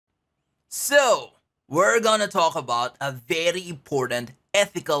So, we're gonna talk about a very important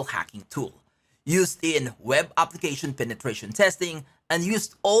ethical hacking tool used in web application penetration testing and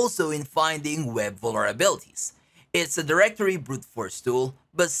used also in finding web vulnerabilities. It's a directory brute force tool,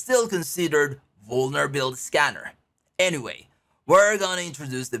 but still considered vulnerability scanner. Anyway, we're gonna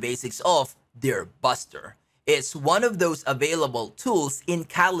introduce the basics of DirBuster. It's one of those available tools in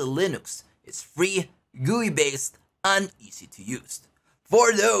Kali Linux. It's free, GUI based, and easy to use.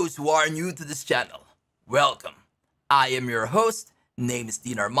 For those who are new to this channel, welcome. I am your host, name is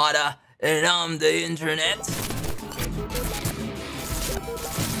Dean Armada, and I'm the internet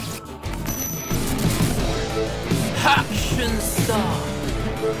action star.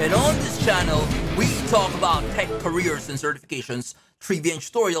 And on this channel, we talk about tech careers and certifications, trivia and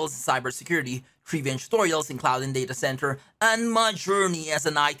tutorials in cybersecurity, trivia and tutorials in cloud and data center, and my journey as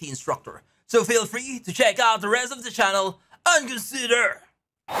an IT instructor. So feel free to check out the rest of the channel and consider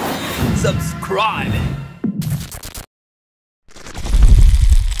subscribing.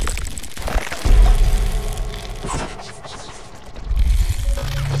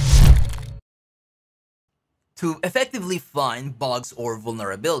 To effectively find bugs or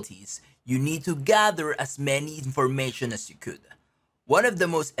vulnerabilities, you need to gather as many information as you could. One of the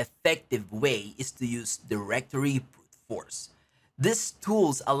most effective way is to use directory brute force. This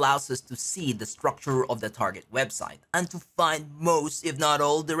tool allows us to see the structure of the target website and to find most, if not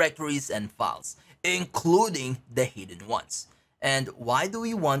all, directories and files, including the hidden ones. And why do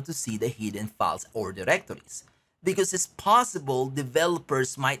we want to see the hidden files or directories? Because it's possible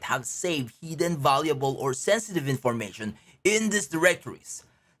developers might have saved hidden, valuable, or sensitive information in these directories.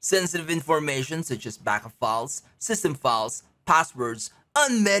 Sensitive information such as backup files, system files, passwords,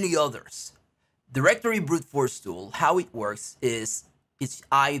 and many others. Directory brute force tool, how it works is it's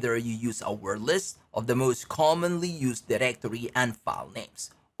either you use a word list of the most commonly used directory and file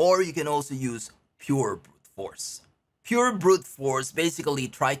names, or you can also use pure brute force. Pure brute force basically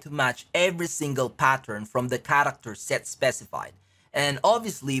try to match every single pattern from the character set specified. And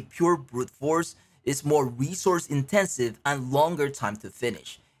obviously, pure brute force is more resource intensive and longer time to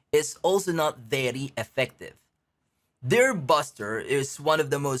finish. It's also not very effective. DirBuster is one of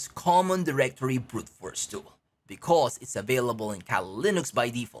the most common directory brute force tool because it's available in Kali Linux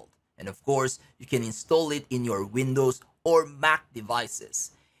by default. And of course, you can install it in your Windows or Mac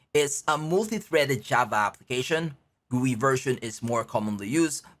devices. It's a multi-threaded Java application. GUI version is more commonly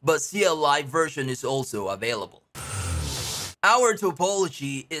used, but CLI version is also available. Our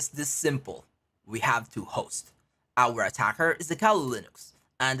topology is this simple. We have two hosts. Our attacker is the Kali Linux,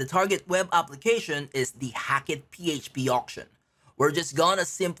 and the target web application is the Hackett PHP auction. We're just gonna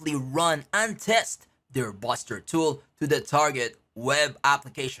simply run and test DirBuster tool to the target web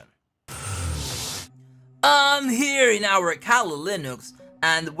application. I'm here in our Kali Linux,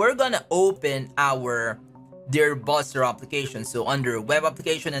 and we're gonna open our DirBuster application. So under web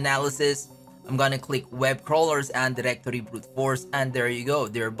application analysis, I'm gonna click web crawlers and directory brute force, and there you go,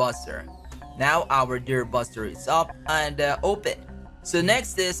 DirBuster. Now our DirBuster is up and open. So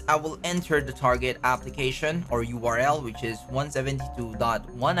next is I will enter the target application or URL, which is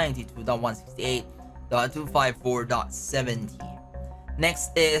 172.192.168.254.70.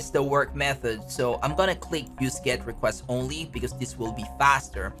 Next is the work method. So I'm gonna click use get request only because this will be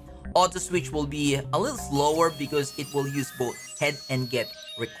faster. Auto switch will be a little slower because it will use both head and get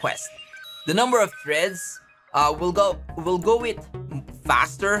request. The number of threads we'll go with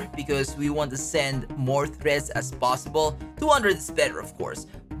faster because we want to send more threads as possible. 200 is better, of course,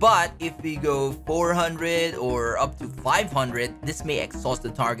 but if we go 400 or up to 500, this may exhaust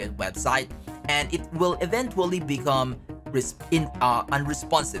the target website and it will eventually become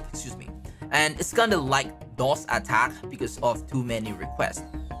unresponsive, and it's kind of like DOS attack because of too many requests.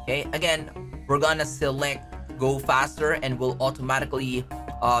 Okay, again, we're gonna select go faster and we'll automatically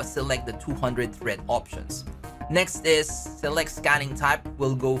select the 200 thread options. Next is select scanning type.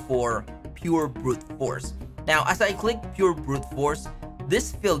 We'll go for pure brute force. Now, as I click pure brute force,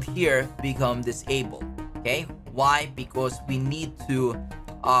 this field here become disabled. Okay, why? Because we need to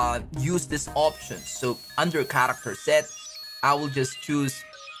use this option. So under character set, I will just choose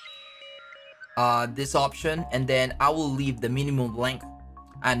this option, and then I will leave the minimum length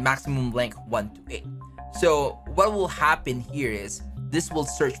and maximum length 1 to 8. So what will happen here is this will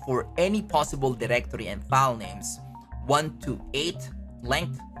search for any possible directory and file names 1 to 8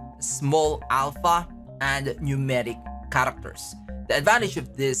 length, small alpha, and numeric characters. The advantage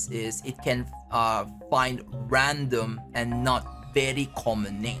of this is it can find random and not very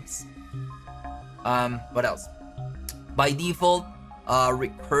common names. What else? By default,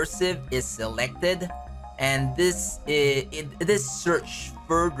 recursive is selected, and this search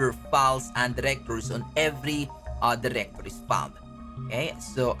further files and directories on every directories found. Okay,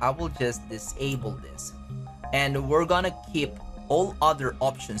 so I will just disable this, and we're gonna keep all other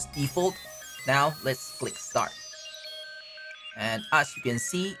options default. Now let's click start, and as you can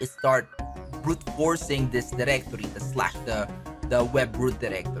see, it start brute forcing this directory, the web root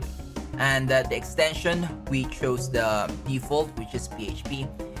directory, and the extension we chose the default, which is PHP.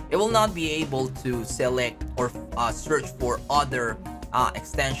 It will not be able to select or search for other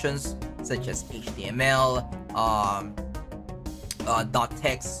extensions such as HTML,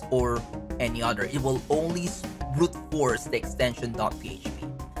 .text, or any other. It will only brute force the extension .php.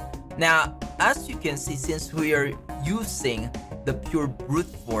 Now, as you can see, since we are using the pure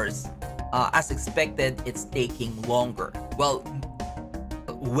brute force, as expected, it's taking longer. Well,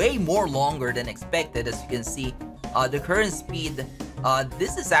 way more longer than expected. As you can see, the current speed,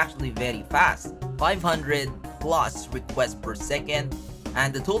 this is actually very fast, 500 plus requests per second,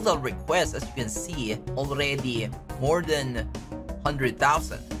 and the total requests, as you can see, already more than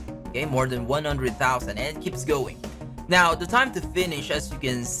 100,000. Okay, more than 100,000, and it keeps going. Now, the time to finish, as you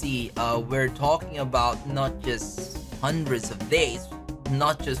can see, we're talking about not just hundreds of days,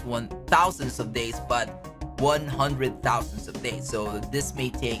 not just thousands of days, but 100,000s of days. So this may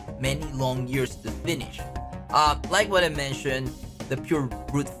take many long years to finish. Like what I mentioned, the pure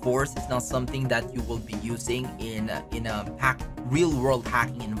brute force is not something that you will be using in a real-world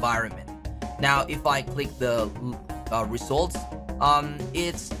hacking environment. Now, if I click the results,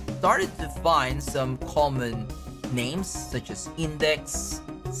 it's started to find some common names such as index,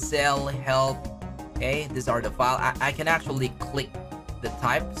 cell, help. Okay, these are the file. I can actually click the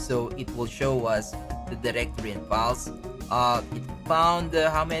type, so it will show us the directory and files. It found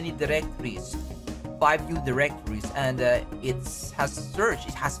how many directories? 5 new directories, and it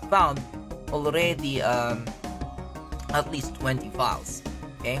has found already at least 20 files.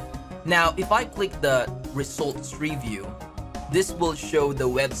 Okay, now if I click the results review, this will show the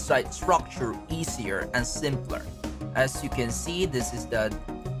website structure easier and simpler. As you can see, this is the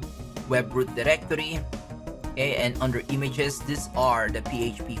web root directory. Okay, and under images, these are the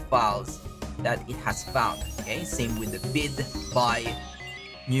PHP files that it has found. Okay, same with the bid, by,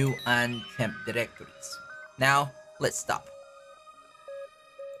 new, and temp directories. Now let's stop.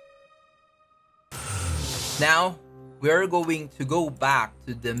 Now we're going to go back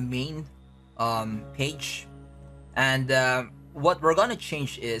to the main page, and what we're gonna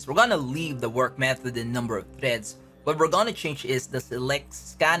change is we're gonna leave the work method and number of threads. What we're gonna change is the select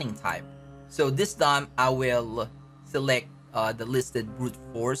scanning type. So this time I will select the listed brute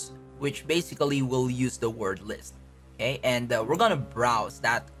force, which basically will use the word list. Okay, and we're gonna browse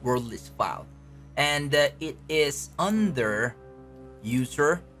that word list file, and it is under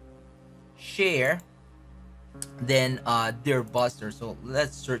user, share, then DirBuster. So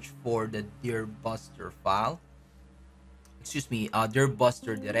let's search for the DirBuster file. Excuse me,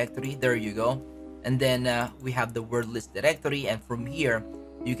 DirBuster directory. There you go. And then we have the word list directory, and from here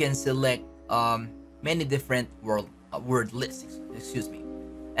you can select many different word lists. Excuse me.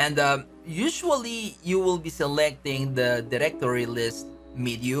 And usually you will be selecting the directory list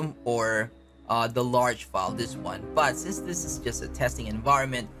medium or the large file, this one. But since this is just a testing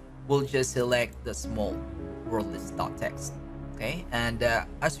environment, we'll just select the small wordlist.txt. Okay, and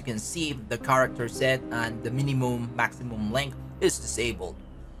as you can see, the character set and the maximum length is disabled.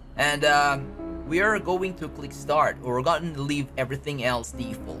 And we are going to click start, or we're going to leave everything else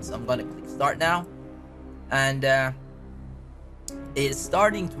default. So I'm going to click start now, and it's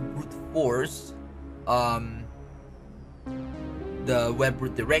starting to brute force the web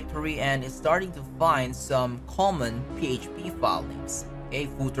root directory, and it's starting to find some common PHP file names. Okay,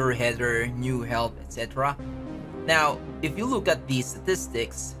 footer, header, new, help, etc. Now, if you look at the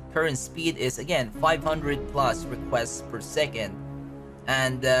statistics, current speed is again 500 plus requests per second,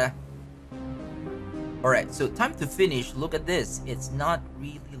 and all right, so time to finish. Look at this; it's not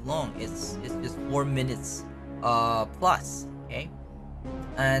really long. It's just 4 minutes plus. Okay,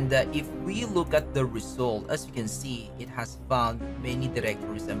 and if we look at the result, as you can see, it has found many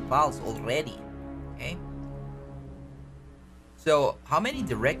directories and files already. Okay, so how many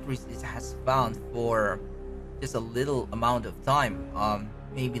directories it has found for just a little amount of time,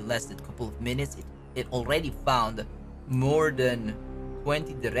 maybe less than a couple of minutes, it already found more than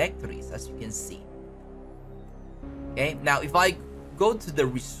 20 directories, as you can see. Okay, now if I go to the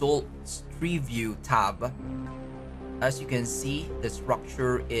results preview tab, as you can see, the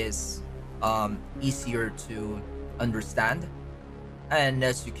structure is easier to understand, and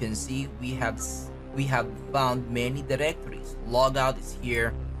as you can see, we have found many directories. Logout is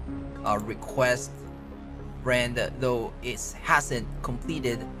here, request, friend, though it hasn't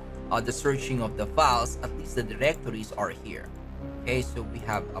completed the searching of the files, at least the directories are here. Okay, so we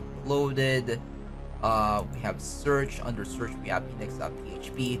have uploaded, we have search. Under search we have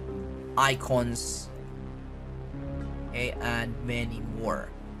index.php, icons, okay, and many more.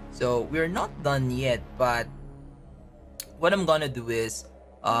 So we're not done yet, but what I'm gonna do is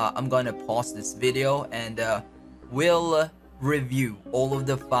I'm gonna pause this video and we'll review all of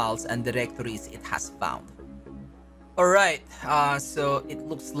the files and directories it has found. Alright, so it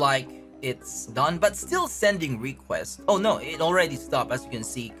looks like it's done, but still sending requests. Oh no, it already stopped. As you can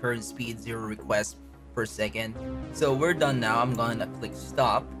see, current speed 0 requests per second. So we're done now. I'm gonna click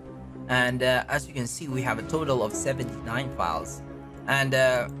stop, and as you can see, we have a total of 79 files, and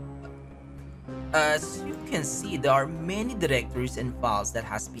as you can see, there are many directories and files that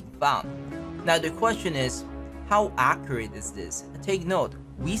has been found. Now the question is, how accurate is this? Take note,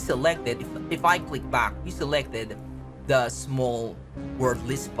 we selected, if I click back, we selected the small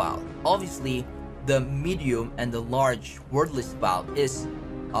Wordlist file. Obviously, the medium and the large Wordlist file is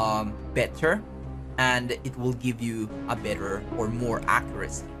better, and it will give you a better or more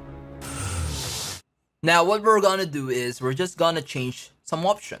accuracy. Now what we're gonna do is we're just gonna change some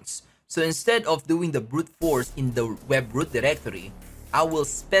options. So instead of doing the brute force in the web root directory, I will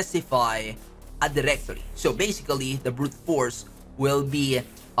specify a directory. So basically, the brute force will be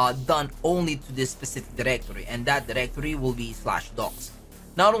done only to this specific directory, and that directory will be /docs.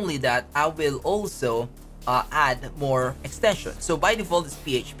 Not only that, I will also add more extensions. So by default it's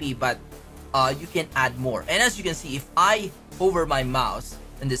PHP, but you can add more. And as you can see, if I hover my mouse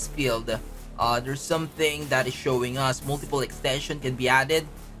in this field, there's something that is showing us multiple extensions can be added.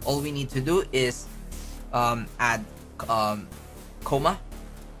 All we need to do is add comma,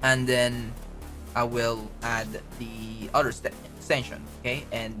 and then I will add the other extension, okay,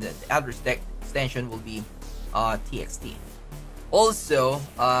 and the other extension will be txt. Also,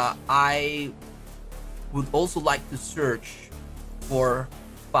 I would also like to search for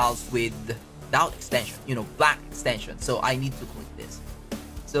files without extension, you know, blank extension. So I need to click this.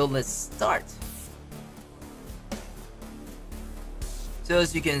 So let's start. So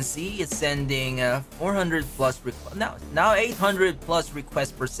as you can see, it's sending 400 plus now 800 plus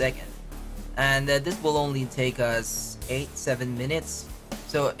requests per second, and this will only take us 7 minutes.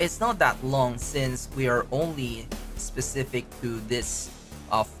 So it's not that long, since we are only specific to this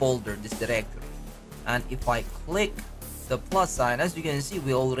folder, this directory. And if I click the plus sign, as you can see,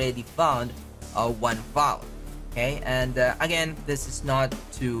 we already found one file. Okay, and again, this is not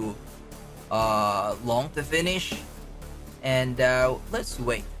too long to finish, and let's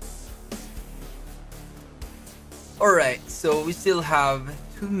wait. Alright, so we still have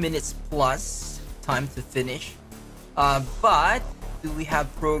 2 minutes plus time to finish, but do we have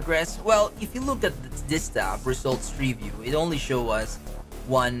progress? Well, if you look at this tab, results review, it only shows us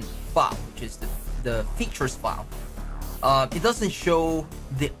one file, which is the features file. It doesn't show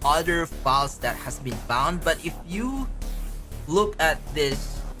the other files that has been found, but if you look at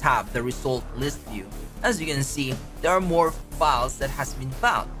this tab, the result list view, as you can see, there are more files that has been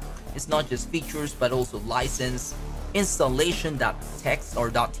found. It's not just features, but also license, installation.txt or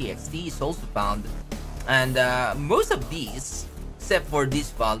 .txt is also found, and most of these, except for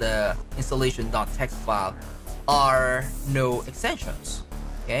this file, the installation.txt file, are no extensions.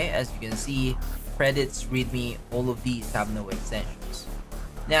 Okay, as you can see, credits, readme, all of these have no extensions.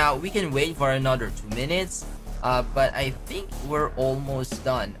 Now we can wait for another 2 minutes, but I think we're almost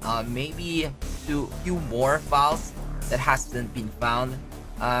done. Maybe a few more files that hasn't been found.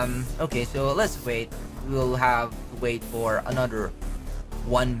 Okay, so let's wait. We'll have to wait for another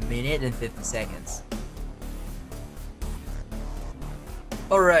 1 minute and 50 seconds.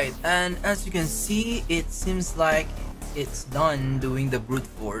 Alright, and as you can see, it seems like it's done doing the brute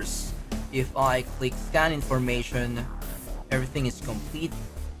force. If I click scan information, everything is complete,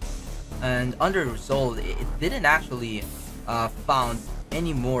 and under result, it didn't actually found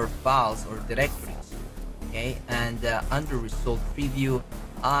any more files or directories. Okay, and under result preview,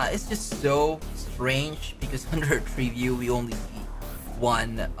 it's just so strange, because under preview we only see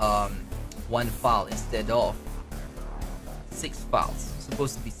one file instead of 6 files. It's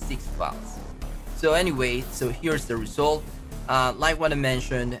supposed to be 6 files. So anyway, so here's the result. Like what I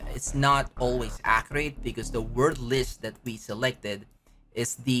mentioned, it's not always accurate, because the word list that we selected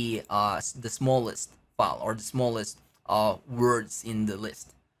is the smallest file, or the smallest words in the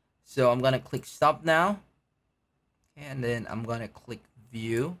list. So I'm gonna click stop now, and then I'm gonna click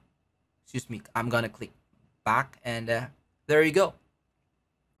view. Excuse me, I'm gonna click back, and there you go.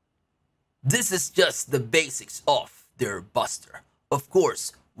 This is just the basics of DirBuster. Of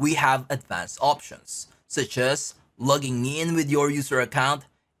course, we have advanced options, such as logging in with your user account,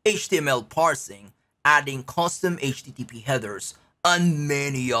 HTML parsing, adding custom HTTP headers, and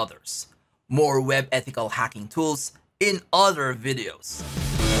many others. More web ethical hacking tools in other videos.